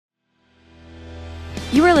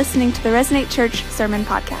You are listening to the Resonate Church Sermon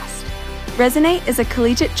Podcast. Resonate is a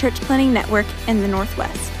collegiate church planting network in the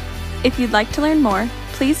Northwest. If you'd like to learn more,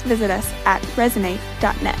 please visit us at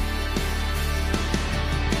resonate.net.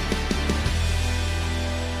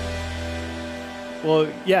 Well,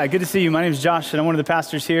 yeah, good to see you. My name is Josh, and I'm one of the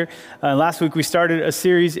pastors here. Last week, we started a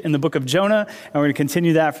series in the book of Jonah, and we're going to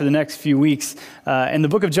continue that for the next few weeks. And the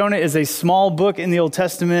book of Jonah is a small book in the Old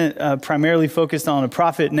Testament, primarily focused on a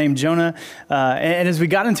prophet named Jonah. And as we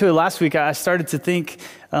got into it last week, I started to think,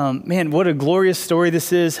 man, what a glorious story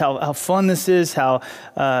this is, how fun this is, how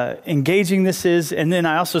engaging this is. And then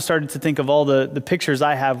I also started to think of all the pictures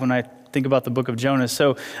I have when I think about the book of Jonah.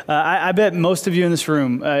 So I bet most of you in this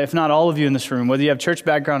room, if not all of you in this room, whether you have church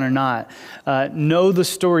background or not, know the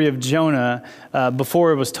story of Jonah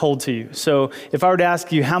before it was told to you. So if I were to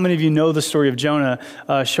ask you how many of you know the story of Jonah,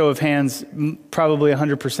 show of hands, probably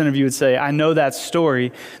 100% of you would say, I know that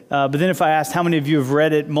story. But then if I asked how many of you have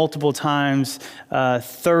read it multiple times,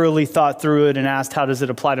 thoroughly thought through it and asked how does it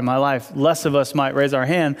apply to my life, less of us might raise our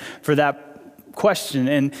hand for that question.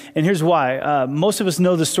 And here's why. Most of us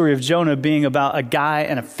know the story of Jonah being about a guy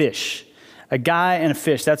and a fish. A guy and a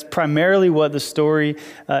fish. That's primarily what the story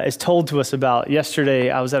is told to us about. Yesterday,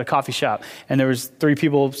 I was at a coffee shop, and there was 3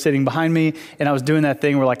 people sitting behind me, and I was doing that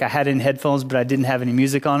thing where like I had in headphones, but I didn't have any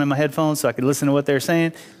music on in my headphones, so I could listen to what they were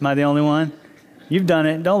saying. Am I the only one? You've done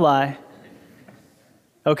it. Don't lie.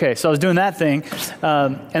 Okay, so I was doing that thing,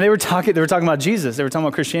 and they were talking about Jesus. They were talking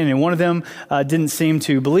about Christianity, and one of them didn't seem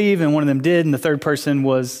to believe, and one of them did, and the third person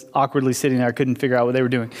was awkwardly sitting there. I couldn't figure out what they were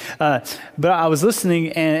doing. But I was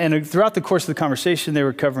listening, and throughout the course of the conversation, they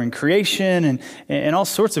were covering creation and all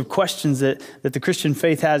sorts of questions that the Christian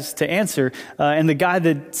faith has to answer. And the guy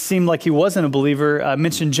that seemed like he wasn't a believer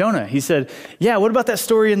mentioned Jonah. He said, yeah, what about that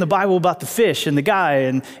story in the Bible about the fish and the guy,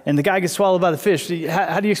 and the guy gets swallowed by the fish?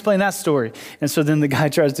 How do you explain that story? And so then the guy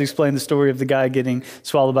tries to explain the story of the guy getting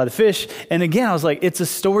swallowed by the fish. And again, I was like, it's a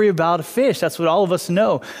story about a fish. That's what all of us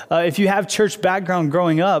know. If you have church background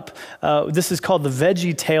growing up, this is called the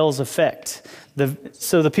Veggie Tales effect.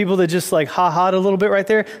 So the people that just like ha-ha'd a little bit right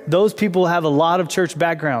there, those people have a lot of church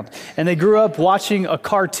background. And they grew up watching a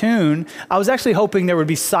cartoon. I was actually hoping there would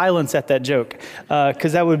be silence at that joke,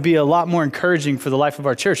 because that would be a lot more encouraging for the life of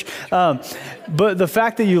our church. But the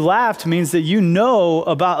fact that you laughed means that you know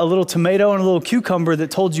about a little tomato and a little cucumber that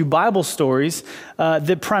told you Bible stories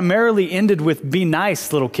that primarily ended with be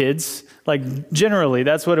nice, little kids. Like generally,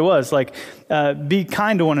 that's what it was. Like be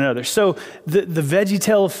kind to one another. So the Veggie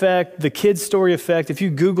Tale effect, the kid story effect, if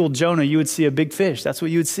you Googled Jonah, you would see a big fish. That's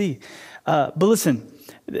what you would see. But listen,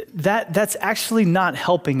 that's actually not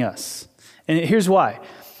helping us. And here's why.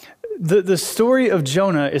 The story of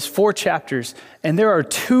Jonah is 4 chapters, and there are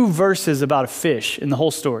 2 verses about a fish in the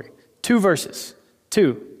whole story. 2 verses.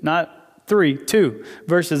 2, not 3, 2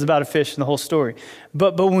 verses about a fish in the whole story.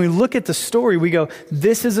 But when we look at the story, we go,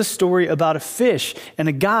 this is a story about a fish and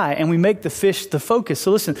a guy, and we make the fish the focus.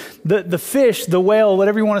 So listen, the fish, the whale,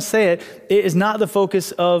 whatever you want to say it is not the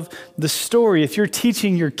focus of the story. If you're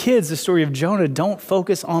teaching your kids the story of Jonah, don't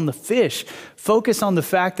focus on the fish. Focus on the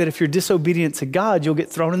fact that if you're disobedient to God, you'll get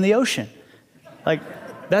thrown in the ocean. Like,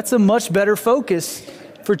 that's a much better focus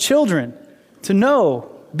for children to know.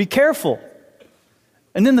 Be careful.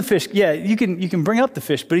 And then the fish, yeah, you can bring up the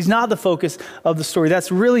fish, but he's not the focus of the story.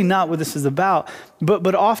 That's really not what this is about.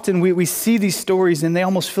 But often we see these stories and they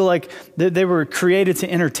almost feel like they were created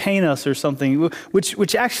to entertain us or something,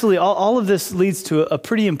 which actually all of this leads to a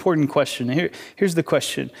pretty important question. Here's the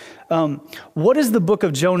question. What is the book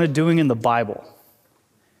of Jonah doing in the Bible?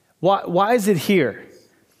 Why is it here?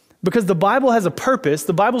 Because the Bible has a purpose.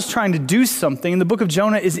 The Bible's trying to do something, and the book of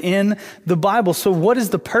Jonah is in the Bible. So what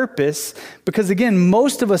is the purpose? Because again,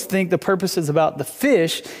 most of us think the purpose is about the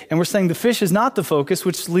fish, and we're saying the fish is not the focus,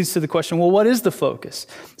 which leads to the question, well, what is the focus?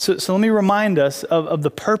 So let me remind us of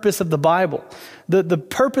the purpose of the Bible. The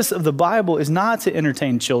purpose of the Bible is not to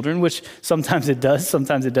entertain children, which sometimes it does,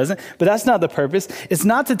 sometimes it doesn't, but that's not the purpose. It's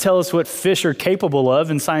not to tell us what fish are capable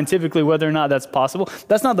of and scientifically whether or not that's possible.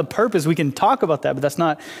 That's not the purpose. We can talk about that, but that's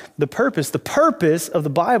not the purpose. The purpose of the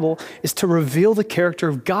Bible is to reveal the character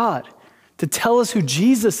of God, to tell us who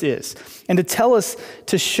Jesus is, and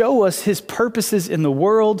to show us his purposes in the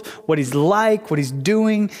world, what he's like, what he's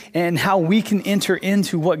doing, and how we can enter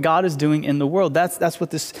into what God is doing in the world. That's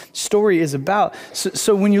what this story is about.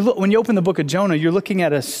 So when you open the book of Jonah, you're looking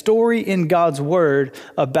at a story in God's word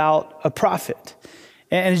about a prophet.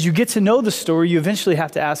 And as you get to know the story, you eventually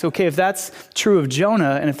have to ask, okay, if that's true of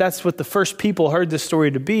Jonah, and if that's what the first people heard this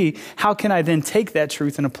story to be, how can I then take that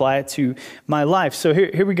truth and apply it to my life? So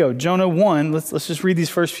here we go. Jonah 1, let's just read these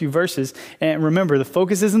first few verses. And remember, the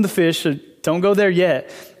focus isn't the fish. So Don't go there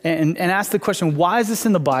yet. And ask the question, why is this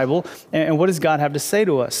in the Bible? And what does God have to say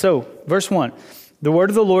to us? So, verse 1, the word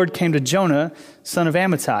of the Lord came to Jonah, son of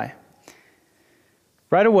Amittai.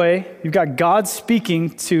 Right away, you've got God speaking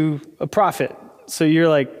to a prophet. So you're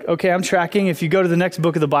like, okay, I'm tracking. If you go to the next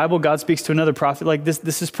book of the Bible, God speaks to another prophet. Like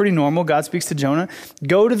this is pretty normal. God speaks to Jonah.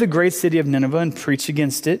 Go to the great city of Nineveh and preach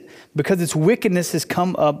against it, because its wickedness has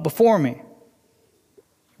come up before me.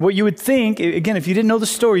 What you would think, again, if you didn't know the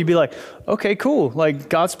story, you'd be like, okay, cool. Like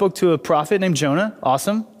God spoke to a prophet named Jonah.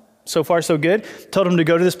 Awesome. So far, so good. Told him to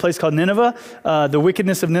go to this place called Nineveh. The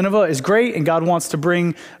wickedness of Nineveh is great, and God wants to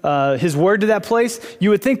bring his word to that place.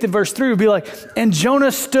 You would think that verse 3 would be like, and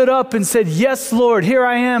Jonah stood up and said, yes, Lord, here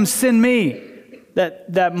I am, send me.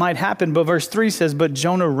 That might happen, but verse 3 says, but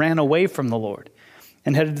Jonah ran away from the Lord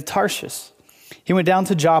and headed to Tarshish. He went down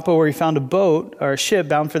to Joppa, where he found a boat or a ship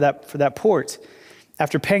bound for that port.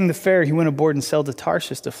 After paying the fare, he went aboard and sailed to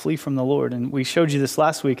Tarshish to flee from the Lord. And we showed you this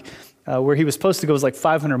last week. Where he was supposed to go was like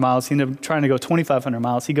 500 miles. He ended up trying to go 2,500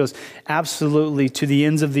 miles. He goes absolutely to the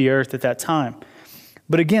ends of the earth at that time.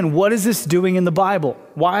 But again, what is this doing in the Bible?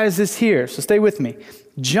 Why is this here? So stay with me.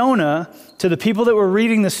 Jonah, to the people that were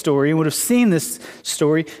reading this story and would have seen this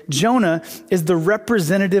story, Jonah is the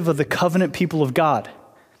representative of the covenant people of God.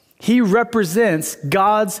 He represents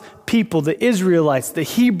God's people, the Israelites, the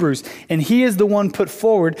Hebrews, and he is the one put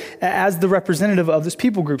forward as the representative of this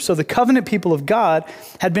people group. So the covenant people of God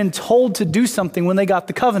had been told to do something when they got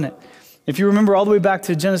the covenant. If you remember all the way back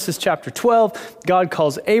to Genesis chapter 12, God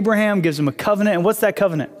calls Abraham, gives him a covenant. And what's that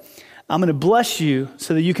covenant? I'm going to bless you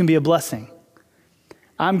so that you can be a blessing.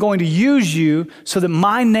 I'm going to use you so that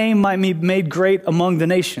my name might be made great among the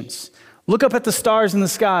nations. Look up at the stars in the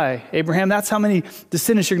sky, Abraham. That's how many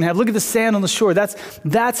descendants you're going to have. Look at the sand on the shore.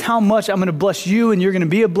 That's how much I'm going to bless you, and you're going to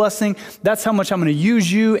be a blessing. That's how much I'm going to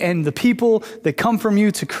use you and the people that come from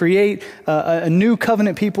you to create a new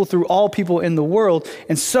covenant people through all people in the world.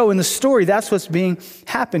 And so in the story, that's what's being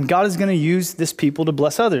happened. God is going to use this people to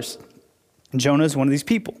bless others. And Jonah is one of these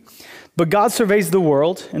people. But God surveys the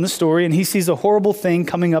world in the story, and he sees a horrible thing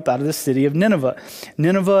coming up out of the city of Nineveh.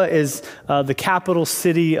 Nineveh is the capital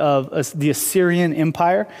city of the Assyrian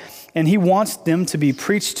Empire, and he wants them to be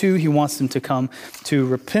preached to. He wants them to come to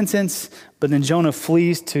repentance. But then Jonah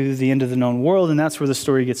flees to the end of the known world, and that's where the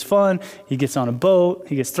story gets fun. He gets on a boat.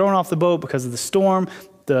 He gets thrown off the boat because of the storm.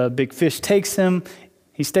 The big fish takes him.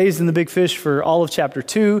 He stays in the big fish for all of chapter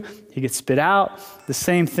 2. He gets spit out. The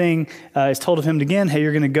same thing is told of him again. Hey,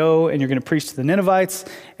 you're going to go and you're going to preach to the Ninevites.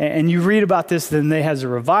 And you read about this, then they has a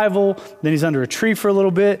revival. Then he's under a tree for a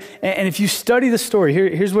little bit. And if you study the story,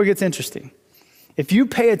 here's where it gets interesting. If you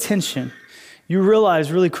pay attention, you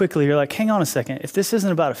realize really quickly, you're like, hang on a second. If this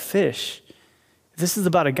isn't about a fish, if this is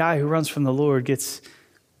about a guy who runs from the Lord, gets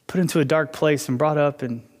put into a dark place and brought up,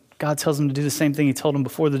 and God tells him to do the same thing he told him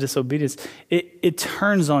before the disobedience, it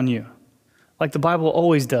turns on you, like the Bible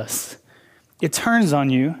always does. It turns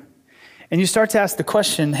on you, and you start to ask the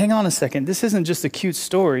question, hang on a second, this isn't just a cute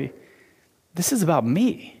story. This is about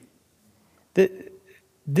me.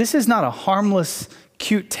 This is not a harmless,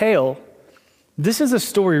 cute tale. This is a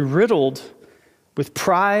story riddled with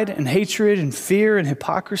pride and hatred and fear and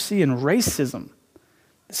hypocrisy and racism.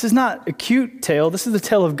 This is not a cute tale. This is the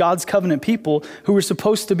tale of God's covenant people who were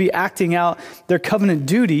supposed to be acting out their covenant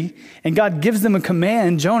duty, and God gives them a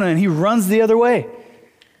command, Jonah, and he runs the other way.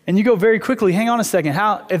 And you go very quickly, hang on a second,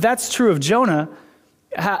 if that's true of Jonah,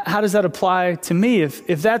 how does that apply to me?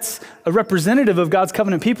 If that's a representative of God's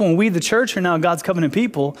covenant people, and we, the church, are now God's covenant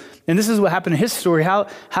people, and this is what happened in his story, how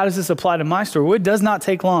does this apply to my story? Well, it does not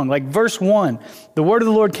take long. Like verse 1, the word of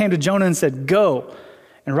the Lord came to Jonah and said, go.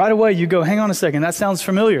 And right away you go, hang on a second, that sounds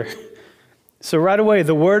familiar. So right away,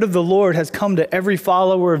 the word of the Lord has come to every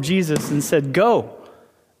follower of Jesus and said, go.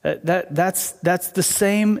 That's the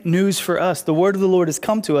same news for us. The word of the Lord has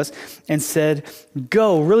come to us and said,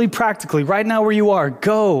 go, really practically, right now where you are,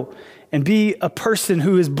 go and be a person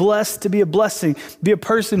who is blessed to be a blessing. Be a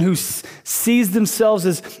person who sees themselves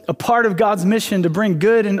as a part of God's mission to bring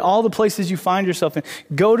good in all the places you find yourself in.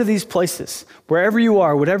 Go to these places. Wherever you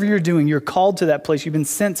are, whatever you're doing, you're called to that place. You've been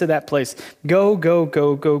sent to that place. Go, go,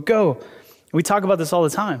 go, go, go. We talk about this all the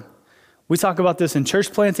time. We talk about this in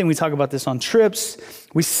church planting. We talk about this on trips.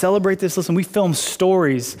 We celebrate this. Listen, we film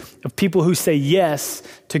stories of people who say yes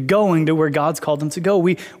to going to where God's called them to go.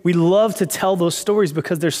 We love to tell those stories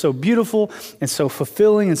because they're so beautiful and so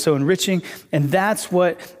fulfilling and so enriching. And that's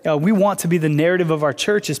what we want to be the narrative of our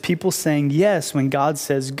church, is people saying yes when God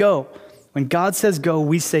says go. When God says go,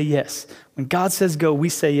 we say yes. When God says go, we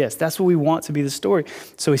say yes. That's what we want to be the story.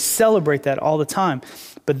 So we celebrate that all the time.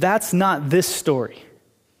 But that's not this story.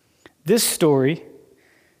 This story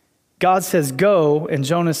God says go, and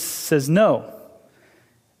Jonah says no.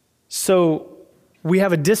 So we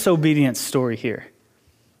have a disobedience story here.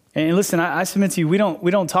 And listen, I submit to you, we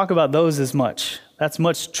don't talk about those as much. That's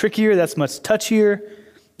much trickier, that's much touchier.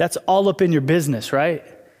 That's all up in your business, right?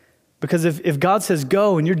 Because if God says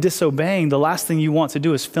go and you're disobeying, the last thing you want to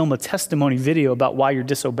do is film a testimony video about why you're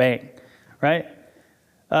disobeying, right?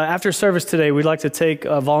 After service today, we'd like to take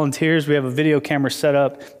volunteers. We have a video camera set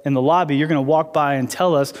up in the lobby. You're going to walk by and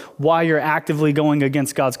tell us why you're actively going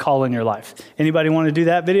against God's call in your life. Anybody want to do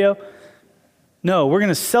that video? No, we're going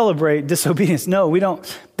to celebrate disobedience. No, we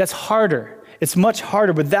don't. That's harder. It's much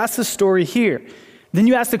harder, but that's the story here. Then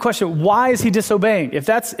you ask the question, why is he disobeying? If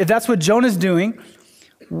that's what Jonah's doing,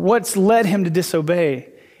 what's led him to disobey?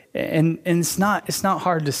 And it's not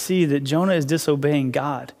hard to see that Jonah is disobeying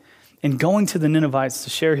God and going to the Ninevites to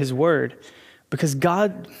share his word because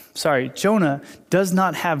Jonah does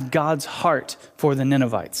not have God's heart for the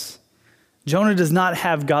Ninevites. Jonah does not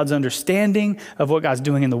have God's understanding of what God's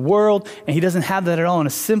doing in the world, and he doesn't have that at all.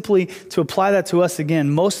 And simply to apply that to us again,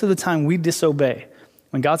 most of the time we disobey.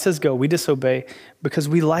 When God says go, we disobey because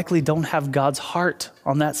we likely don't have God's heart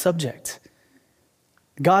on that subject.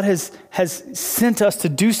 God has sent us to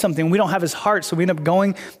do something. We don't have his heart, so we end up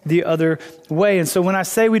going the other way. And so when I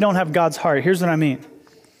say we don't have God's heart, here's what I mean.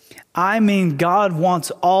 I mean God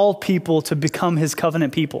wants all people to become his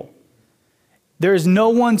covenant people. There is no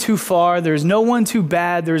one too far. There is no one too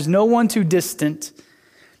bad. There is no one too distant.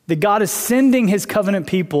 That God is sending his covenant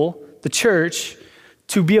people, the church,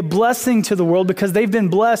 to be a blessing to the world because they've been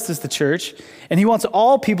blessed as the church. And he wants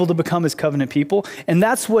all people to become his covenant people. And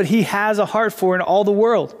that's what he has a heart for in all the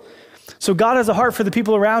world. So God has a heart for the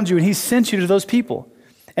people around you, and he sent you to those people.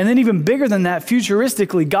 And then even bigger than that,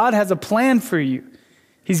 futuristically, God has a plan for you.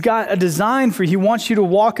 He's got a design for you. He wants you to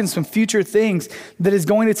walk in some future things that is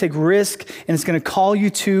going to take risk and it's going to call you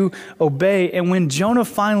to obey. And when Jonah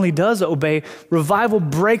finally does obey, revival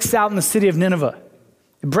breaks out in the city of Nineveh.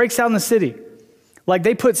 It breaks out in the city. Like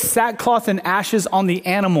they put sackcloth and ashes on the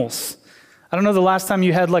animals. I don't know the last time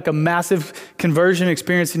you had like a massive conversion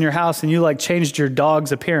experience in your house and you like changed your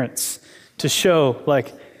dog's appearance to show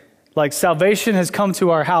like salvation has come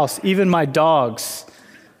to our house. Even my dogs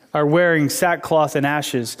are wearing sackcloth and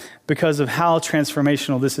ashes because of how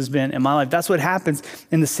transformational this has been in my life. That's what happens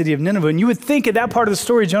in the city of Nineveh. And you would think at that part of the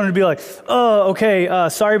story, Jonah would be like, oh, okay,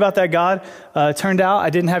 sorry about that, God. Turned out I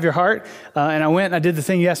didn't have your heart. And I went and I did the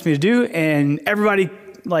thing you asked me to do. And everybody,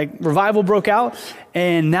 like, revival broke out.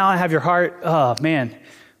 And now I have your heart. Oh, man,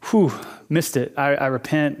 missed it. I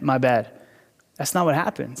repent, my bad. That's not what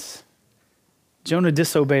happens. Jonah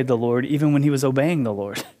disobeyed the Lord even when he was obeying the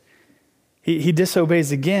Lord. He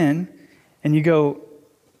disobeys again, and you go,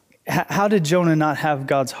 how did Jonah not have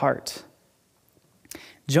God's heart?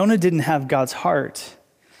 Jonah didn't have God's heart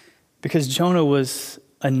because Jonah was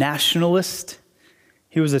a nationalist.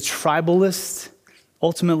 He was a tribalist.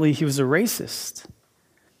 Ultimately, he was a racist.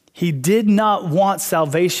 He did not want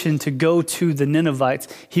salvation to go to the Ninevites.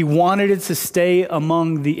 He wanted it to stay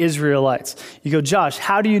among the Israelites. You go, Josh,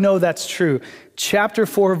 how do you know that's true? Chapter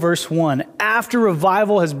 4, verse 1. After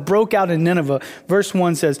revival has broke out in Nineveh, verse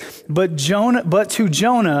 1 says, But to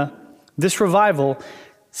Jonah, this revival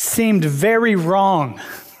seemed very wrong,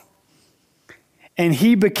 and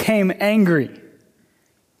he became angry.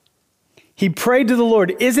 He prayed to the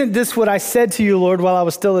Lord, isn't this what I said to you, Lord, while I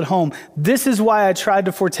was still at home? This is why I tried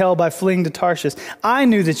to foretell by fleeing to Tarshish. I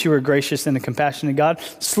knew that you were gracious and a compassionate God,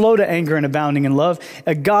 slow to anger and abounding in love,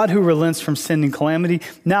 a God who relents from sin and calamity.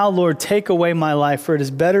 Now, Lord, take away my life, for it is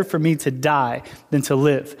better for me to die than to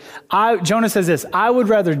live. Jonah says this, I would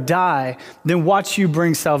rather die than watch you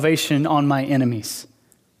bring salvation on my enemies.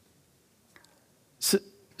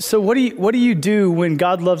 So what do you do when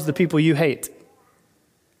God loves the people you hate?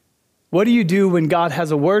 What do you do when God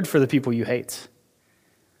has a word for the people you hate?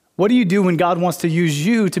 What do you do when God wants to use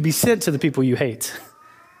you to be sent to the people you hate?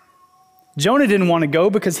 Jonah didn't want to go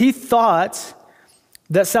because he thought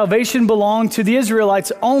that salvation belonged to the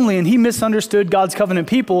Israelites only, and he misunderstood God's covenant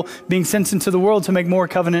people being sent into the world to make more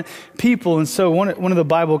covenant people. And so one of the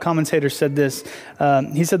Bible commentators said this.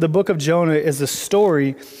 He said the book of Jonah is a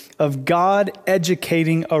story of God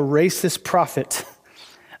educating a racist prophet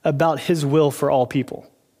about his will for all people.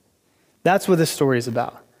 That's what this story is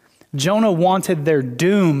about. Jonah wanted their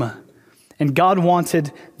doom, and God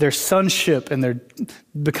wanted their sonship and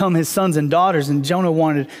become his sons and daughters, and Jonah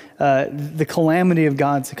wanted the calamity of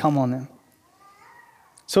God to come on them.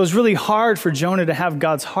 So it's really hard for Jonah to have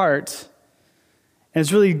God's heart, and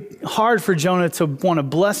it's really hard for Jonah to want to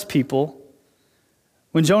bless people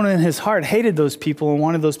when Jonah in his heart hated those people and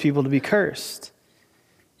wanted those people to be cursed.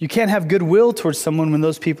 You can't have goodwill towards someone when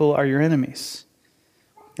those people are your enemies.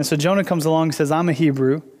 And so Jonah comes along and says, I'm a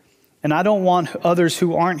Hebrew, and I don't want others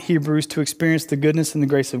who aren't Hebrews to experience the goodness and the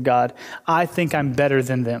grace of God. I think I'm better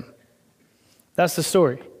than them. That's the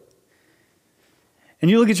story. And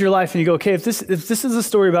you look at your life and you go, okay, if this is a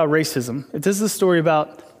story about racism, if this is a story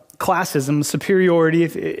about classism,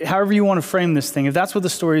 superiority, however you want to frame this thing, if that's what the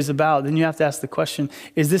story is about, then you have to ask the question,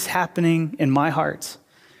 is this happening in my heart?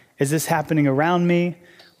 Is this happening around me?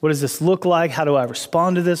 What does this look like? How do I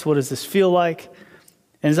respond to this? What does this feel like?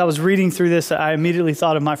 And as I was reading through this, I immediately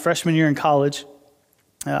thought of my freshman year in college.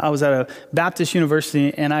 I was at a Baptist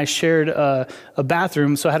university, and I shared a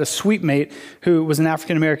bathroom. So I had a suite mate who was an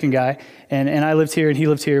African-American guy, and I lived here, and he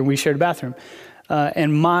lived here, and we shared a bathroom.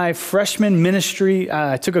 And my freshman ministry,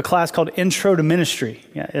 I took a class called Intro to Ministry.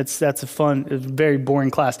 Yeah, it's a very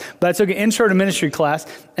boring class. But I took an Intro to Ministry class,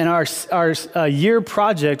 and our year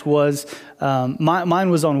project was,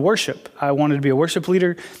 mine was on worship. I wanted to be a worship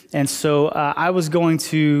leader, and so I was going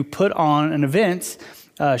to put on an event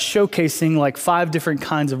showcasing like 5 different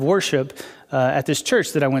kinds of worship at this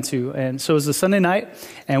church that I went to. And so it was a Sunday night,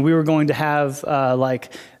 and we were going to have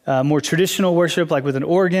more traditional worship, like with an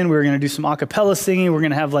organ. We were going to do some a cappella singing. We were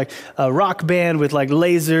going to have like a rock band with like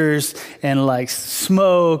lasers and like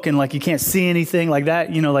smoke and like you can't see anything like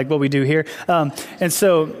that, like what we do here. And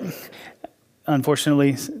so,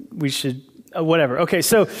 unfortunately, we should... whatever. Okay,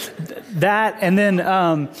 so that, and then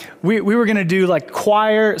we were going to do like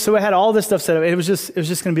choir. So I had all this stuff set up. It was just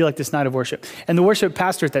going to be like this night of worship. And the worship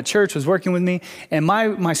pastor at that church was working with me. And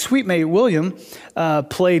my suite mate, William,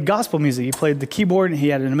 played gospel music. He played the keyboard, and he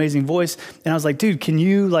had an amazing voice. And I was like, dude, can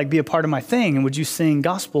you like be a part of my thing? And would you sing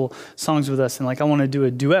gospel songs with us? And like, I want to do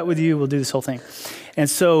a duet with you. We'll do this whole thing. And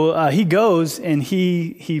so he goes and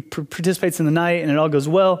he participates in the night, and it all goes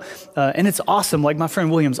well. And it's awesome. Like my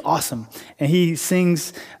friend William's awesome. And he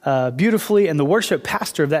sings beautifully. And the worship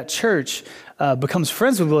pastor of that church becomes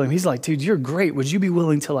friends with William. He's like, dude, you're great. Would you be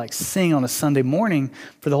willing to like sing on a Sunday morning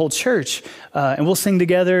for the whole church? And we'll sing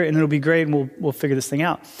together, and it'll be great, and we'll figure this thing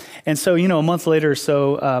out. And so, a month later or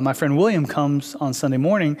so, my friend William comes on Sunday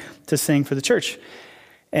morning to sing for the church.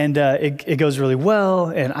 And it goes really well,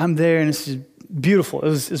 and I'm there, and it's just beautiful. It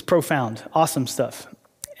was profound, awesome stuff.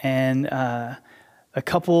 And a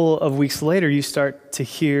couple of weeks later, you start to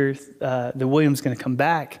hear that William's going to come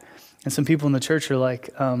back, and some people in the church are like,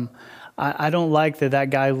 I don't like that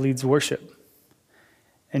guy leads worship.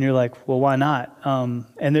 And you're like, well, why not?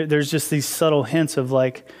 And there's just these subtle hints of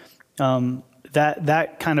like,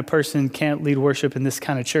 that kind of person can't lead worship in this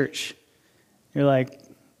kind of church. You're like,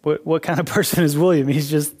 what kind of person is William? He's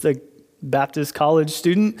just a Baptist college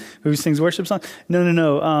student who sings worship songs?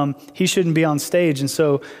 No. He shouldn't be on stage. And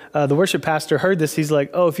so the worship pastor heard this. He's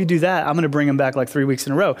like, oh, if you do that, I'm going to bring him back like 3 weeks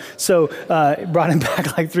in a row. So brought him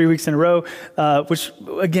back like 3 weeks in a row, which,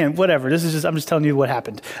 again, whatever. I'm just telling you what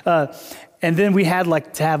happened. And then we had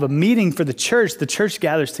like to have a meeting for the church. The church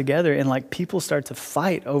gathers together, and like people start to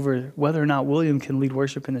fight over whether or not William can lead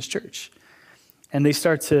worship in this church. And they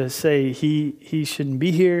start to say he shouldn't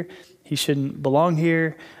be here. He shouldn't belong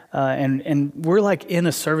here. And we're like in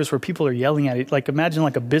a service where people are yelling at it. Like imagine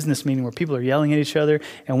like a business meeting where people are yelling at each other.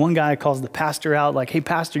 And one guy calls the pastor out like, hey,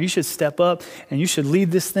 pastor, you should step up and you should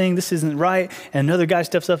lead this thing. This isn't right. And another guy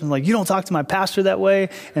steps up and is like, you don't talk to my pastor that way.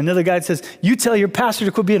 And another guy says, you tell your pastor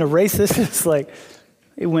to quit being a racist. It's like,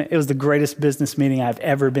 it was the greatest business meeting I've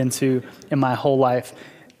ever been to in my whole life.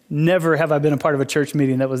 Never have I been a part of a church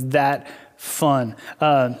meeting that was that fun.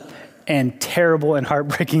 And terrible and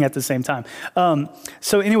heartbreaking at the same time.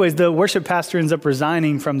 So anyways, the worship pastor ends up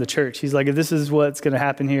resigning from the church. He's like, if this is what's going to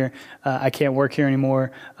happen here, I can't work here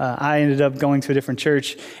anymore. I ended up going to a different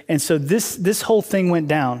church. And so this whole thing went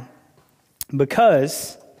down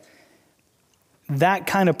because that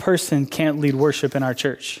kind of person can't lead worship in our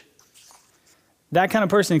church. That kind of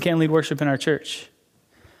person can't lead worship in our church.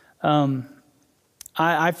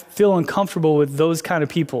 I feel uncomfortable with those kind of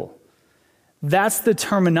people. That's the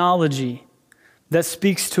terminology that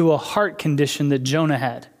speaks to a heart condition that Jonah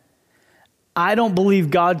had. I don't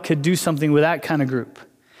believe God could do something with that kind of group.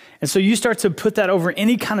 And so you start to put that over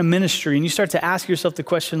any kind of ministry, and you start to ask yourself the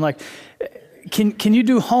question like, can you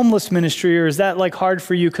do homeless ministry, or is that like hard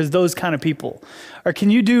for you because those kind of people? Or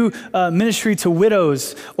can you do ministry to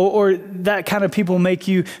widows, or that kind of people make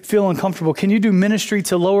you feel uncomfortable? Can you do ministry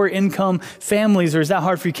to lower income families, or is that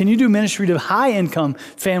hard for you? Can you do ministry to high income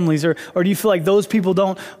families, or do you feel like those people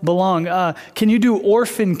don't belong? Can you do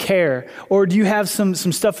orphan care, or do you have some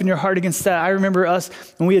stuff in your heart against that? I remember us,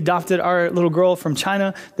 when we adopted our little girl from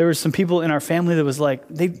China, there were some people in our family that was like,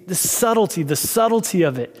 the subtlety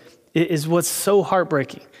of it is what's so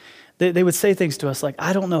heartbreaking. They would say things to us like,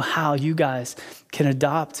 I don't know how you guys can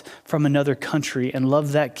adopt from another country and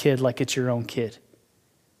love that kid like it's your own kid.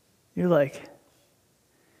 They're like,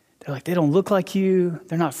 they don't look like you.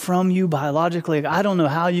 They're not from you biologically. I don't know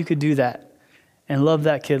how you could do that and love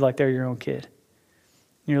that kid like they're your own kid.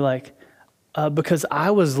 And you're like, because I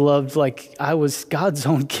was loved like I was God's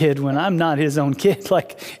own kid when I'm not his own kid.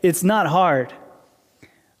 Like, it's not hard.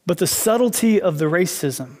 But the subtlety of the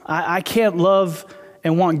racism, I can't love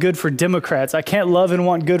and want good for Democrats. I can't love and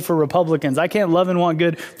want good for Republicans. I can't love and want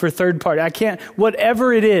good for third party. I can't,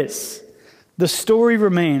 whatever it is, the story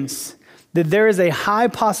remains that there is a high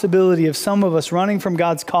possibility of some of us running from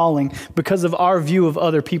God's calling because of our view of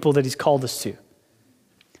other people that he's called us to.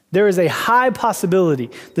 There is a high possibility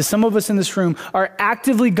that some of us in this room are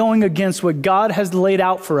actively going against what God has laid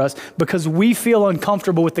out for us because we feel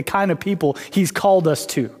uncomfortable with the kind of people he's called us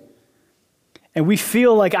to. And we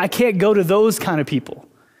feel like I can't go to those kind of people.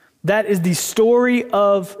 That is the story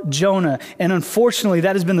of Jonah. And unfortunately,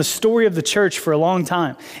 that has been the story of the church for a long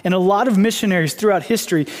time. And a lot of missionaries throughout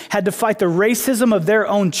history had to fight the racism of their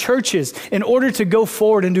own churches in order to go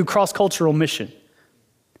forward and do cross-cultural mission.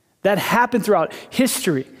 That happened throughout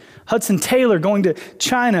history. Hudson Taylor going to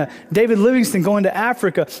China, David Livingston going to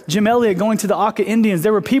Africa, Jim Elliot going to the Aka Indians.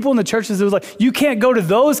 There were people in the churches that was like, you can't go to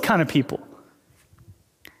those kind of people.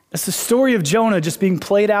 That's the story of Jonah just being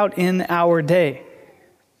played out in our day.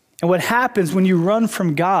 And what happens when you run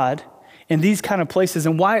from God in these kind of places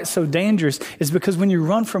and why it's so dangerous is because when you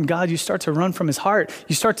run from God, you start to run from his heart.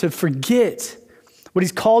 You start to forget what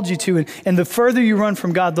he's called you to. And the further you run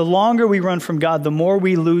from God, the longer we run from God, the more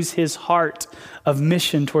we lose his heart of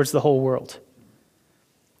mission towards the whole world.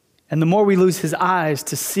 And the more we lose his eyes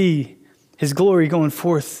to see his glory going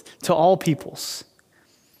forth to all peoples.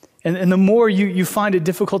 And the more you find it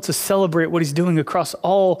difficult to celebrate what he's doing across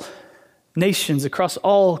all nations, across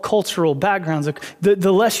all cultural backgrounds,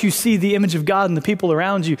 the less you see the image of God in the people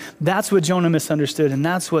around you. That's what Jonah misunderstood, and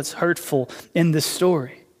that's what's hurtful in this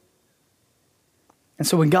story. And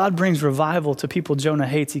so when God brings revival to people Jonah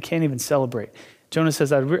hates, he can't even celebrate. Jonah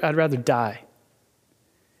says, I'd rather die.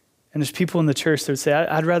 And there's people in the church that would say,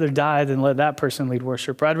 I'd rather die than let that person lead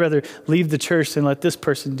worship, or I'd rather leave the church than let this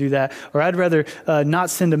person do that, or I'd rather not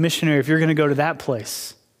send a missionary if you're going to go to that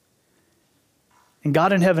place. And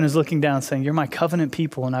God in heaven is looking down saying, you're my covenant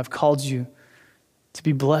people, and I've called you to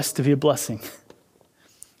be blessed, to be a blessing.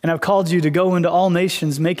 And I've called you to go into all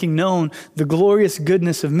nations, making known the glorious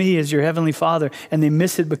goodness of me as your heavenly Father. And they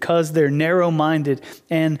miss it because they're narrow-minded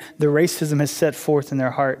and the racism has set forth in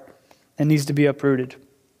their heart and needs to be uprooted.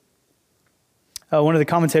 One of the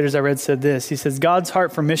commentators I read said this. He says, God's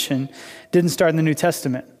heart for mission didn't start in the New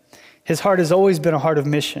Testament. His heart has always been a heart of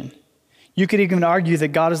mission. You could even argue that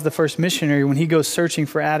God is the first missionary when he goes searching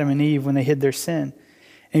for Adam and Eve when they hid their sin.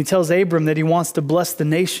 And he tells Abram that he wants to bless the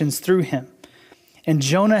nations through him. And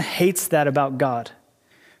Jonah hates that about God.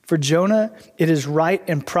 For Jonah, it is right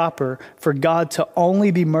and proper for God to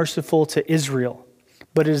only be merciful to Israel,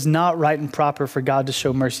 but it is not right and proper for God to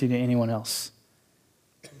show mercy to anyone else.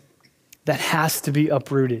 That has to be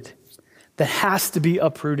uprooted. That has to be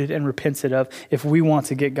uprooted and repented of if we want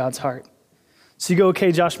to get God's heart. So you go,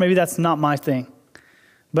 okay, Josh, maybe that's not my thing,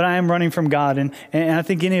 but I am running from God. And I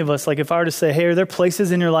think any of us, like if I were to say, hey, are there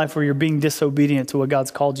places in your life where you're being disobedient to what God's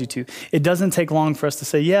called you to? It doesn't take long for us to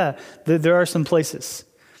say, yeah, there are some places.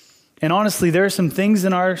 And honestly, there are some things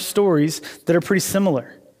in our stories that are pretty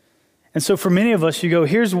similar. And so for many of us, you go,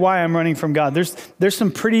 here's why I'm running from God. There's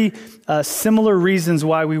some pretty similar reasons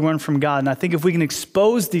why we run from God. And I think if we can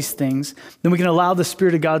expose these things, then we can allow the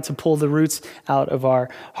Spirit of God to pull the roots out of our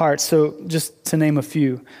hearts. So just to name a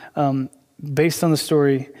few, based on the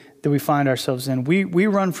story that we find ourselves in, we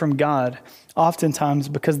run from God oftentimes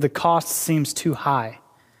because the cost seems too high.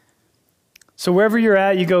 So wherever you're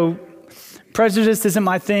at, you go, prejudice isn't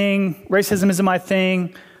my thing, racism isn't my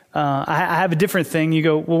thing, I have a different thing. You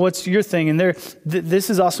go, well, what's your thing? And this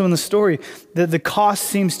is also in the story, that the cost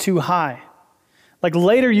seems too high. Like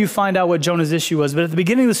later you find out what Jonah's issue was, but at the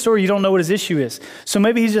beginning of the story, you don't know what his issue is. So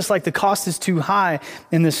maybe he's just like, the cost is too high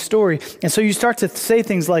in this story. And so you start to say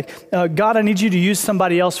things like, God, I need you to use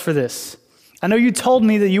somebody else for this. I know you told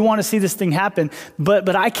me that you want to see this thing happen,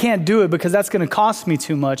 but I can't do it because that's going to cost me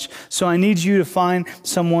too much. So I need you to find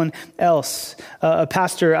someone else. A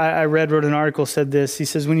pastor I read wrote an article, said this. He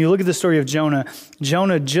says, when you look at the story of Jonah,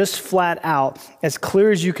 Jonah just flat out, as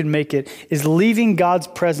clear as you can make it, is leaving God's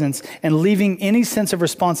presence and leaving any sense of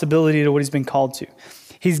responsibility to what he's been called to.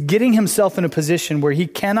 He's getting himself in a position where he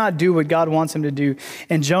cannot do what God wants him to do.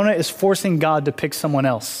 And Jonah is forcing God to pick someone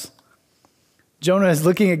else. Jonah is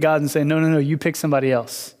looking at God and saying, no, you pick somebody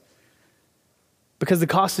else. because the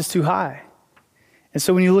cost is too high. And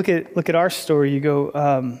so when you look at our story, you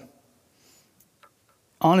go,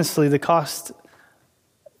 honestly, the cost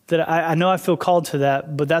that I know I feel called to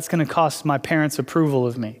that, but that's going to cost my parents' approval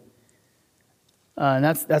of me. And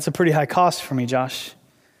that's a pretty high cost for me, Josh.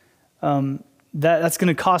 That's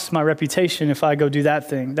going to cost my reputation if I go do that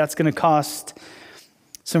thing. That's going to cost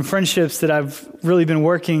some friendships that I've really been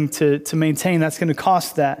working to maintain. That's going to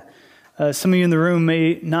cost that. Some of you in the room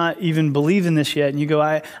may not even believe in this yet, and you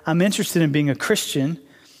go, I'm interested in being a Christian,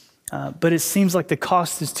 but it seems like the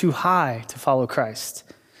cost is too high to follow Christ.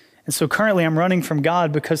 And so currently I'm running from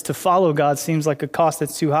God because to follow God seems like a cost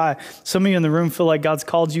that's too high. Some of you in the room feel like God's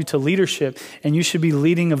called you to leadership and you should be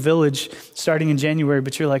leading a village starting in January,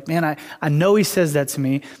 but you're like, man, I know he says that to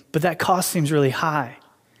me, but that cost seems really high.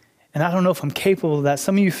 And I don't know if I'm capable of that.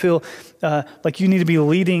 Some of you feel like you need to be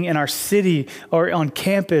leading in our city or on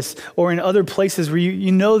campus or in other places where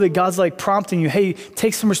you know that God's like prompting you, hey,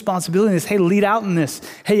 take some responsibility in this. Hey, lead out in this.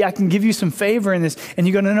 Hey, I can give you some favor in this. And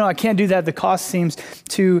you go, no, I can't do that. The cost seems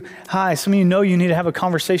too high. Some of you know you need to have a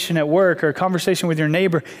conversation at work or a conversation with your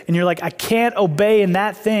neighbor. And you're like, I can't obey in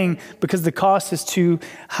that thing because the cost is too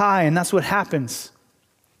high. And that's what happens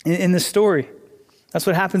in this story. That's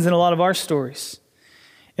what happens in a lot of our stories.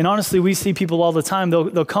 And honestly, we see people all the time,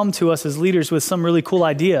 they'll come to us as leaders with some really cool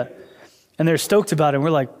idea, and they're stoked about it. And we're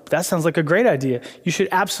like, that sounds like a great idea. You should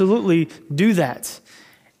absolutely do that.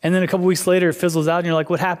 And then a couple weeks later, it fizzles out, and you're like,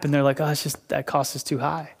 what happened? They're like, oh, it's just that cost is too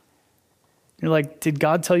high. You're like, did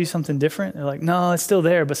God tell you something different? They're like, no, it's still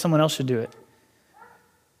there, but someone else should do it.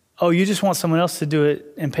 Oh, you just want someone else to do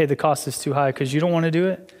it and pay the cost is too high because you don't want to do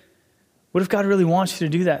it? What if God really wants you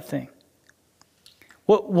to do that thing?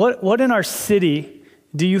 What in our city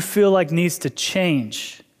do you feel like needs to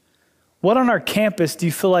change? What on our campus do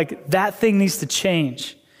you feel like that thing needs to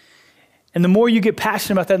change? And the more you get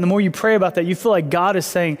passionate about that, and the more you pray about that, you feel like God is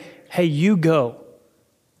saying, hey, you go.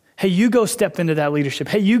 Hey, you go step into that leadership.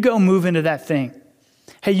 Hey, you go move into that thing.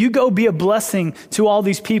 Hey, you go be a blessing to all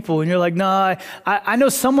these people. And you're like, no, I know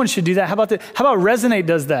someone should do that. How about Resonate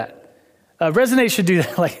does that? Resonate should do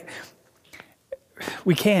that. Like,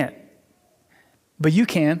 we can't, but you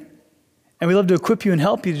can. And we love to equip you and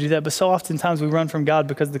help you to do that, but so oftentimes we run from God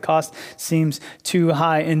because the cost seems too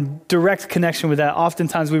high. In direct connection with that,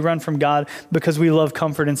 oftentimes we run from God because we love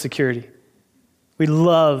comfort and security. We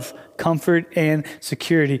love comfort and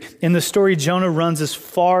security. In the story, Jonah runs as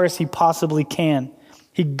far as he possibly can.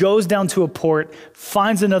 He goes down to a port,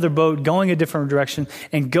 finds another boat going a different direction,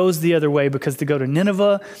 and goes the other way because to go to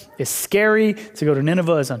Nineveh is scary. To go to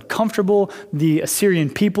Nineveh is uncomfortable. The Assyrian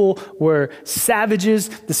people were savages.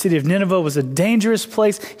 The city of Nineveh was a dangerous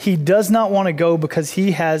place. He does not want to go because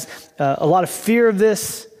he has a lot of fear of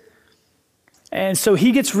this. And so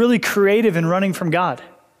he gets really creative in running from God.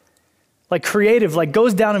 Like creative, like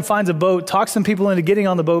goes down and finds a boat, talks some people into getting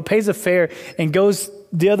on the boat, pays a fare, and goes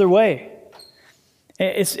the other way.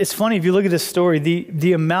 It's funny, if you look at this story,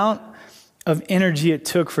 the amount of energy it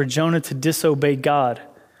took for Jonah to disobey God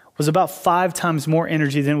was about 5 times more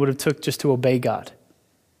energy than it would have took just to obey God.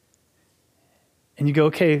 And you go,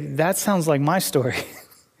 okay, that sounds like my story.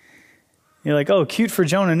 You're like, oh, cute for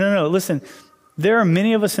Jonah. No, listen, there are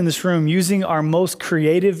many of us in this room using our most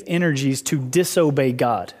creative energies to disobey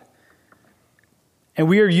God. And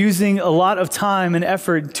we are using a lot of time and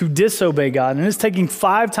effort to disobey God. And it's taking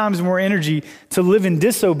 5 times more energy to live in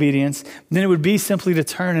disobedience than it would be simply to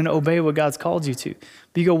turn and obey what God's called you to.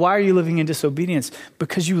 But you go, why are you living in disobedience?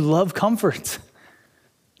 Because you love comfort.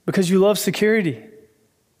 Because you love security.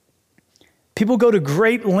 People go to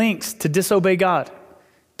great lengths to disobey God.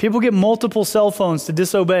 People get multiple cell phones to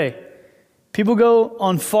disobey. People go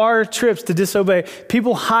on far trips to disobey.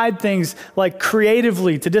 People hide things like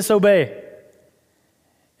creatively to disobey.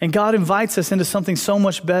 And God invites us into something so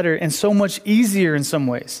much better and so much easier in some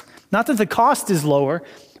ways. Not that the cost is lower,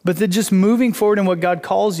 but that just moving forward in what God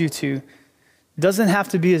calls you to doesn't have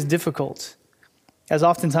to be as difficult as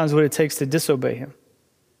oftentimes what it takes to disobey him.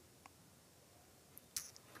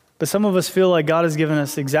 But some of us feel like God has given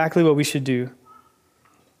us exactly what we should do,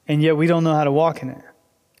 and yet we don't know how to walk in it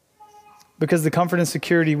because the comfort and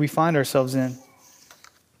security we find ourselves in.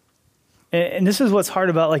 And this is what's hard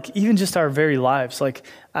about, like, even just our very lives. Like,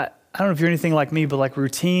 I don't know if you're anything like me, but like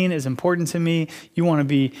routine is important to me. You want to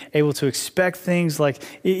be able to expect things. Like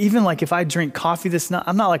even like if I drink coffee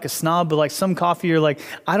I'm not like a snob, but like some coffee you're like,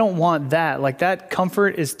 I don't want that. Like that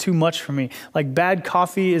comfort is too much for me. Like bad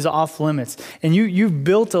coffee is off limits. And you've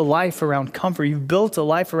built a life around comfort. You've built a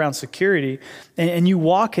life around security and you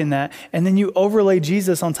walk in that. And then you overlay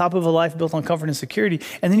Jesus on top of a life built on comfort and security.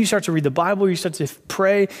 And then you start to read the Bible, you start to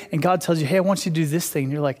pray and God tells you, hey, I want you to do this thing.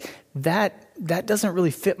 And you're like, that that doesn't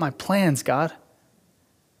really fit my plans, God.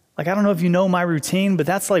 Like, I don't know if you know my routine, but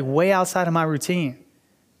that's like way outside of my routine.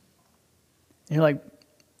 And you're like,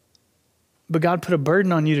 but God put a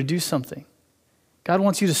burden on you to do something. God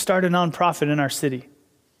wants you to start a nonprofit in our city.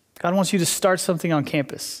 God wants you to start something on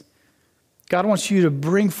campus. God wants you to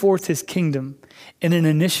bring forth his kingdom in an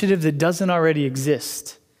initiative that doesn't already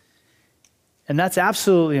exist. And that's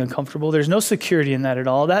absolutely uncomfortable. There's no security in that at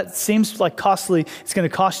all. That seems like costly. It's going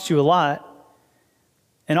to cost you a lot.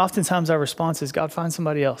 And oftentimes our response is, God, find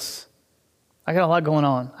somebody else. I got a lot going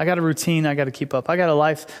on. I got a routine I got to keep up. I got a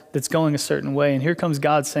life that's going a certain way. And here comes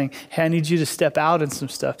God saying, hey, I need you to step out in some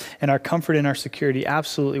stuff. And our comfort and our security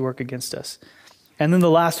absolutely work against us. And then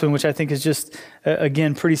the last one, which I think is just,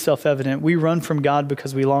 again, pretty self-evident. We run from God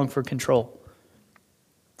because we long for control.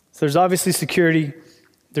 So there's obviously security.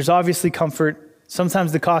 There's obviously comfort.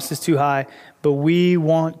 Sometimes the cost is too high, but we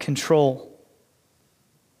want control.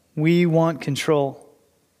 We want control.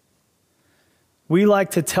 We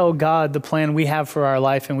like to tell God the plan we have for our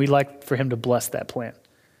life, and we like for him to bless that plan.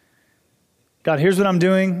 God, here's what I'm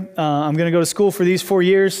doing. I'm going to go to school for these 4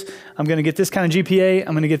 years. I'm going to get this kind of GPA.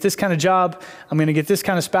 I'm going to get this kind of job. I'm going to get this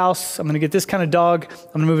kind of spouse. I'm going to get this kind of dog. I'm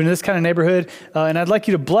going to move into this kind of neighborhood. And I'd like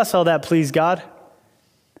you to bless all that, please, God.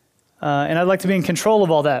 And I'd like to be in control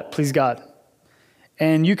of all that, please, God.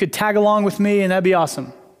 And you could tag along with me, and that'd be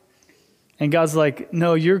awesome. And God's like,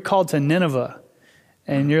 no, you're called to Nineveh.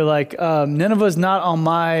 And you're like, Nineveh's not on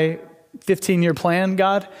my 15-year plan,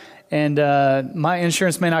 God. And my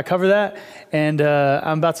insurance may not cover that. And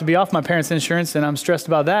I'm about to be off my parents' insurance, and I'm stressed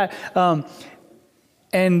about that.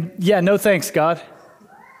 And yeah, no thanks, God.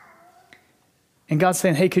 And God's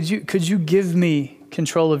saying, hey, could you give me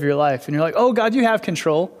control of your life? And you're like, oh, God, you have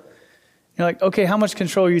control. You're like, okay, how much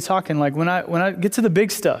control are you talking? Like when I get to the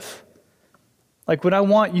big stuff, like when I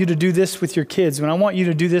want you to do this with your kids, when I want you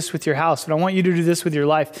to do this with your house, when I want you to do this with your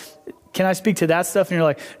life, can I speak to that stuff? And you're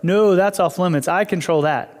like, no, that's off limits. I control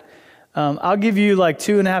that. I'll give you like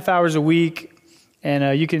 2.5 hours a week,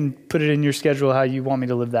 and you can put it in your schedule how you want me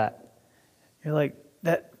to live that. You're like,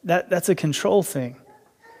 that's a control thing.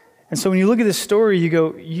 And so when you look at this story, you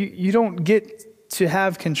go, you don't get to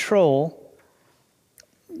have control.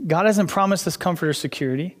 God hasn't promised us comfort or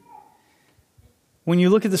security. When you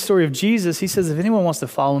look at the story of Jesus, he says if anyone wants to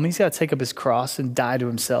follow him, he's got to take up his cross and die to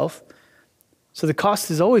himself. So the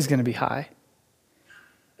cost is always going to be high.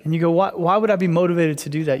 And you go, why would I be motivated to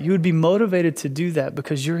do that? You would be motivated to do that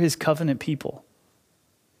because you're his covenant people.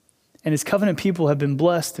 And his covenant people have been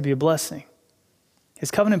blessed to be a blessing. His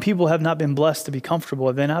covenant people have not been blessed to be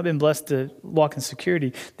comfortable. They've not been blessed to walk in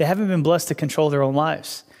security. They haven't been blessed to control their own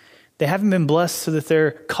lives. They haven't been blessed so that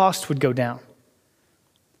their cost would go down.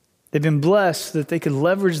 They've been blessed so that they could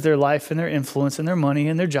leverage their life and their influence and their money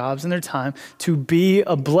and their jobs and their time to be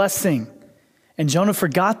a blessing. And Jonah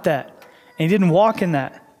forgot that, and he didn't walk in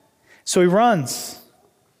that. So he runs,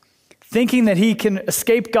 thinking that he can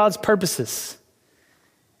escape God's purposes.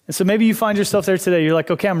 And so maybe you find yourself there today. You're like,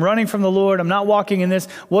 okay, I'm running from the Lord. I'm not walking in this.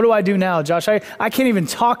 What do I do now, Josh? I can't even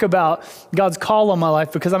talk about God's call on my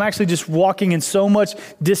life because I'm actually just walking in so much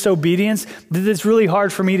disobedience that it's really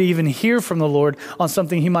hard for me to even hear from the Lord on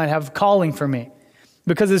something he might have calling for me.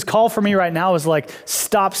 Because his call for me right now is like,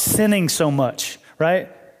 stop sinning so much, right?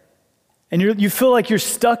 And you feel like you're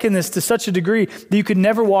stuck in this to such a degree that you could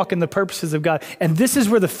never walk in the purposes of God. And this is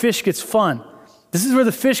where the fish gets fun. This is where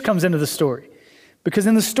the fish comes into the story. Because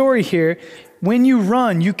in the story here, when you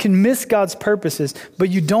run, you can miss God's purposes, but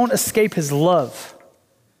you don't escape his love.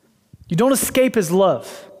 You don't escape his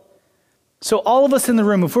love. So all of us in the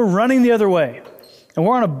room, if we're running the other way, and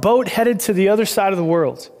we're on a boat headed to the other side of the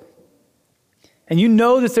world, and you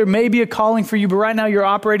know that there may be a calling for you, but right now you're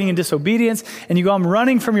operating in disobedience, and you go, I'm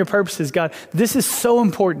running from your purposes, God. This is so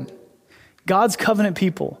important. God's covenant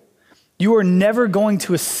people, you are never going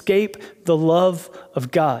to escape the love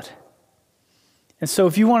of God. And so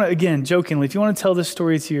if you want to, again, jokingly, if you want to tell this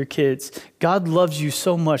story to your kids, God loves you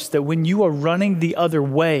so much that when you are running the other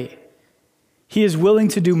way, he is willing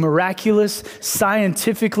to do miraculous,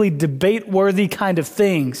 scientifically debate-worthy kind of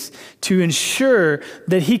things to ensure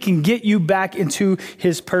that he can get you back into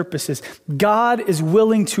his purposes. God is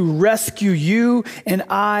willing to rescue you and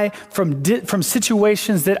I from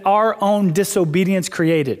situations that our own disobedience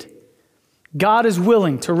created. God is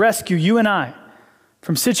willing to rescue you and I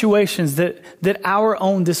from situations that our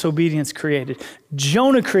own disobedience created.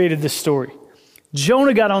 Jonah created this story.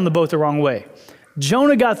 Jonah got on the boat the wrong way.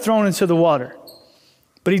 Jonah got thrown into the water.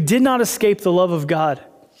 But he did not escape the love of God.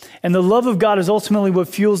 And the love of God is ultimately what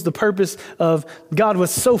fuels the purpose of God.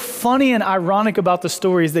 What's so funny and ironic about the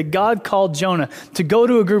story is that God called Jonah to go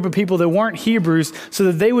to a group of people that weren't Hebrews so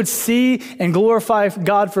that they would see and glorify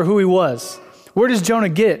God for who he was. Where does Jonah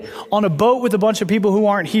get? On a boat with a bunch of people who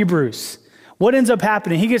aren't Hebrews. What ends up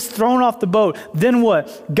happening? He gets thrown off the boat. Then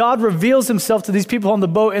what? God reveals himself to these people on the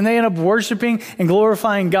boat, and they end up worshiping and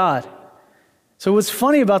glorifying God. So what's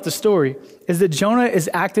funny about the story is that Jonah is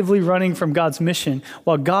actively running from God's mission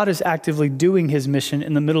while God is actively doing his mission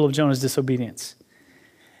in the middle of Jonah's disobedience.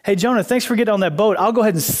 Hey, Jonah, thanks for getting on that boat. I'll go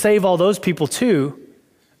ahead and save all those people too,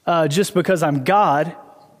 just because I'm God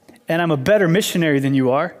and I'm a better missionary than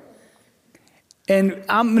you are. And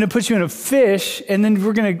I'm going to put you in a fish, and then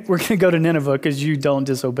we're going to go to Nineveh because you don't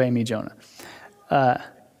disobey me, Jonah.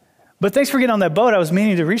 But thanks for getting on that boat. I was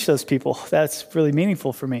meaning to reach those people. That's really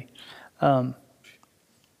meaningful for me.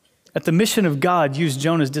 That the mission of God used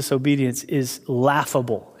Jonah's disobedience is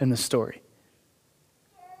laughable in the story.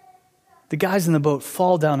 The guys in the boat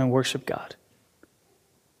fall down and worship God.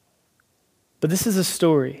 But this is a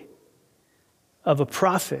story of a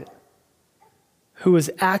prophet who was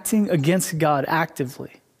acting against God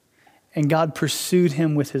actively, and God pursued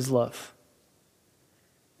him with his love.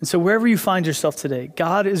 And so wherever you find yourself today,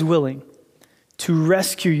 God is willing to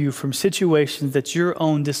rescue you from situations that your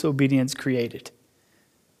own disobedience created.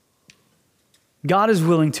 God is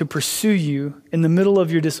willing to pursue you in the middle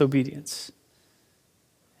of your disobedience.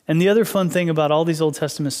 And the other fun thing about all these Old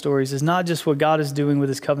Testament stories is not just what God is doing with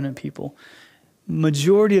his covenant people.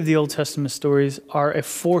 Majority of the Old Testament stories are a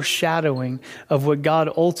foreshadowing of what God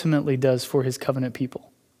ultimately does for his covenant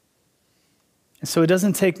people. And so it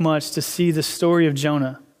doesn't take much to see the story of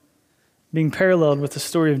Jonah being paralleled with the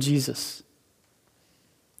story of Jesus,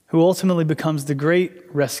 who ultimately becomes the great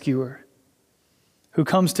rescuer, who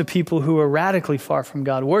comes to people who are radically far from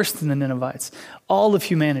God, worse than the Ninevites, all of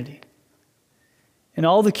humanity. In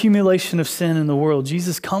all the accumulation of sin in the world,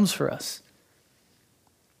 Jesus comes for us.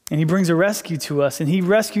 And he brings a rescue to us, and he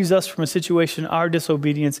rescues us from a situation our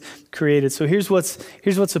disobedience created. So here's what's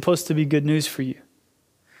supposed to be good news for you.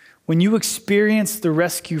 When you experience the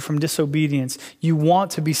rescue from disobedience, you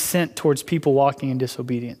want to be sent towards people walking in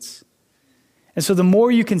disobedience. And so the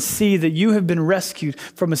more you can see that you have been rescued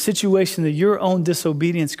from a situation that your own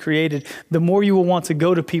disobedience created, the more you will want to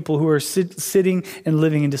go to people who are sitting and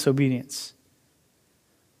living in disobedience.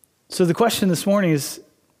 So the question this morning is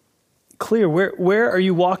clear. Where are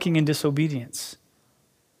you walking in disobedience?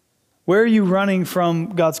 Where are you running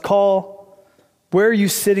from God's call? Where are you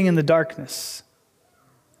sitting in the darkness?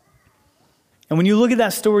 And when you look at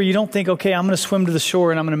that story, you don't think, okay, I'm going to swim to the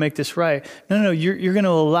shore and I'm going to make this right. No, you're going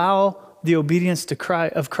to allow the obedience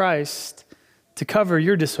of Christ to cover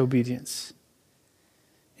your disobedience.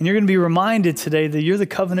 And you're going to be reminded today that you're the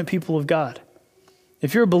covenant people of God.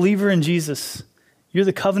 If you're a believer in Jesus, you're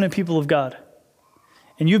the covenant people of God.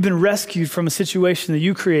 And you've been rescued from a situation that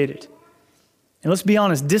you created. And let's be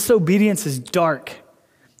honest, disobedience is dark.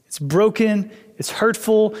 It's broken, it's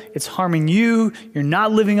hurtful, it's harming you, you're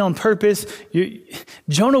not living on purpose.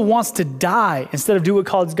 Jonah wants to die instead of do what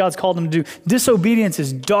God's called him to do. Disobedience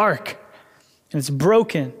is dark. And it's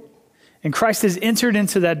broken. And Christ has entered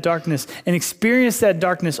into that darkness and experienced that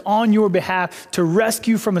darkness on your behalf to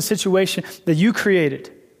rescue from a situation that you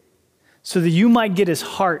created so that you might get his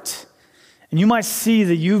heart and you might see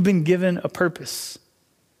that you've been given a purpose.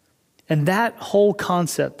 And that whole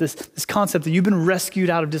concept, this concept that you've been rescued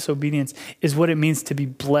out of disobedience is what it means to be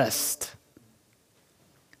blessed.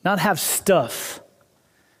 Not have stuff.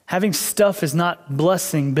 Having stuff is not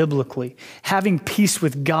blessing biblically. Having peace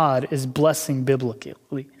with God is blessing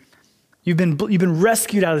biblically. You've been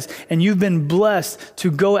rescued out of this, and you've been blessed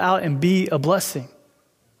to go out and be a blessing.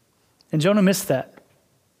 And Jonah missed that.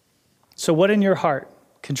 So what in your heart?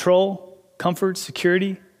 Control, comfort,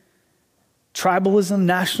 security, tribalism,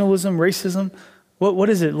 nationalism, racism? What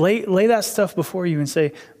is it? Lay that stuff before you and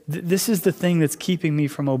say, this is the thing that's keeping me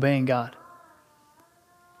from obeying God.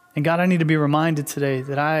 And God, I need to be reminded today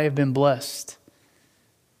that I have been blessed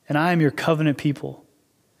and I am your covenant people.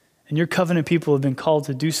 And your covenant people have been called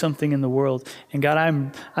to do something in the world. And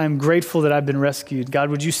God, I'm grateful that I've been rescued. God,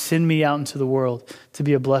 would you send me out into the world to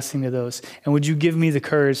be a blessing to those? And would you give me the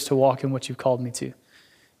courage to walk in what you've called me to?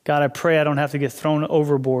 God, I pray I don't have to get thrown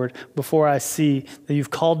overboard before I see that you've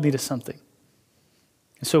called me to something.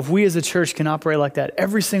 And so if we as a church can operate like that,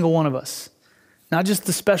 every single one of us, not just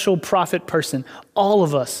the special prophet person, all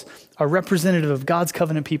of us are representative of God's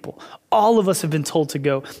covenant people. All of us have been told to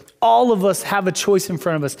go. All of us have a choice in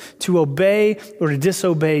front of us to obey or to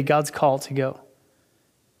disobey God's call to go.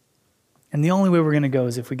 And the only way we're going to go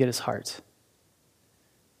is if we get his heart.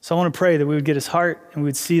 So I want to pray that we would get his heart and we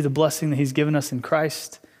would see the blessing that he's given us in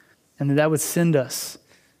Christ, and that would send us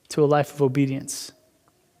to a life of obedience.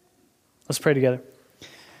 Let's pray together.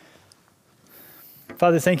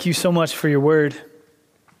 Father, thank you so much for your word,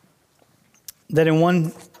 that in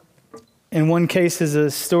one case is a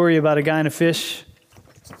story about a guy and a fish,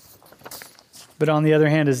 but on the other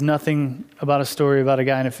hand is nothing about a story about a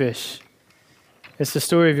guy and a fish. It's the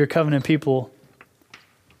story of your covenant people,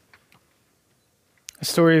 a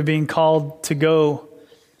story of being called to go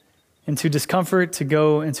into discomfort, to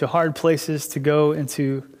go into hard places, to go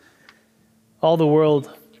into all the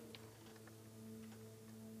world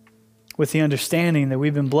with the understanding that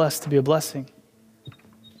we've been blessed to be a blessing.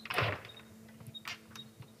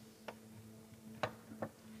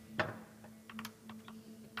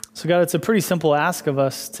 So God, it's a pretty simple ask of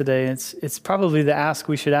us today. It's probably the ask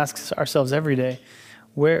we should ask ourselves every day.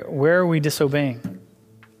 Where are we disobeying?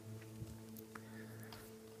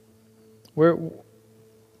 Where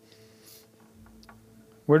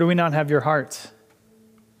do we not have your heart?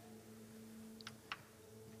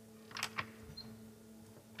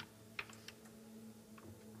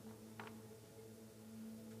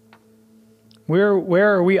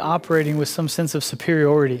 Where are we operating with some sense of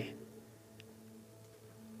superiority?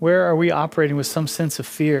 Where are we operating with some sense of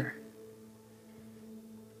fear?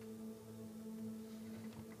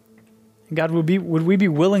 God, would we be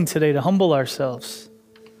willing today to humble ourselves?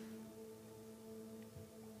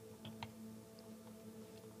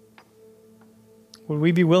 Would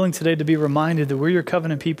we be willing today to be reminded that we're your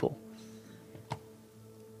covenant people?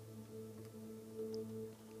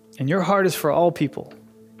 And your heart is for all people.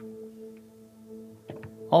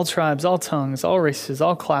 All tribes, all tongues, all races,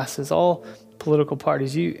 all classes, all political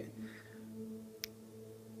parties. You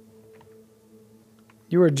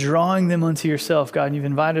are drawing them unto yourself, God, and you've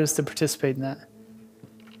invited us to participate in that.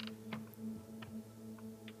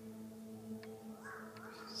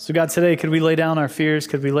 So God, today, could we lay down our fears?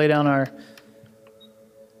 Could we lay down our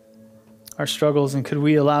struggles, and could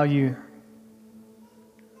we allow you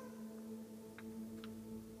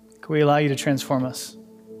to transform us?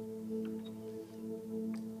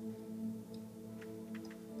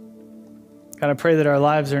 God, I pray that our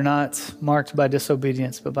lives are not marked by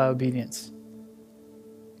disobedience, but by obedience.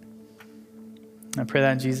 I pray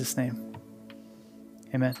that in Jesus' name.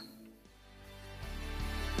 Amen.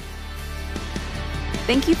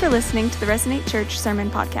 Thank you for listening to the Resonate Church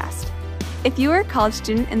Sermon Podcast. If you are a college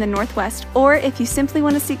student in the Northwest, or if you simply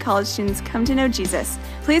want to see college students come to know Jesus,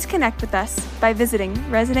 please connect with us by visiting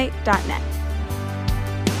resonate.net.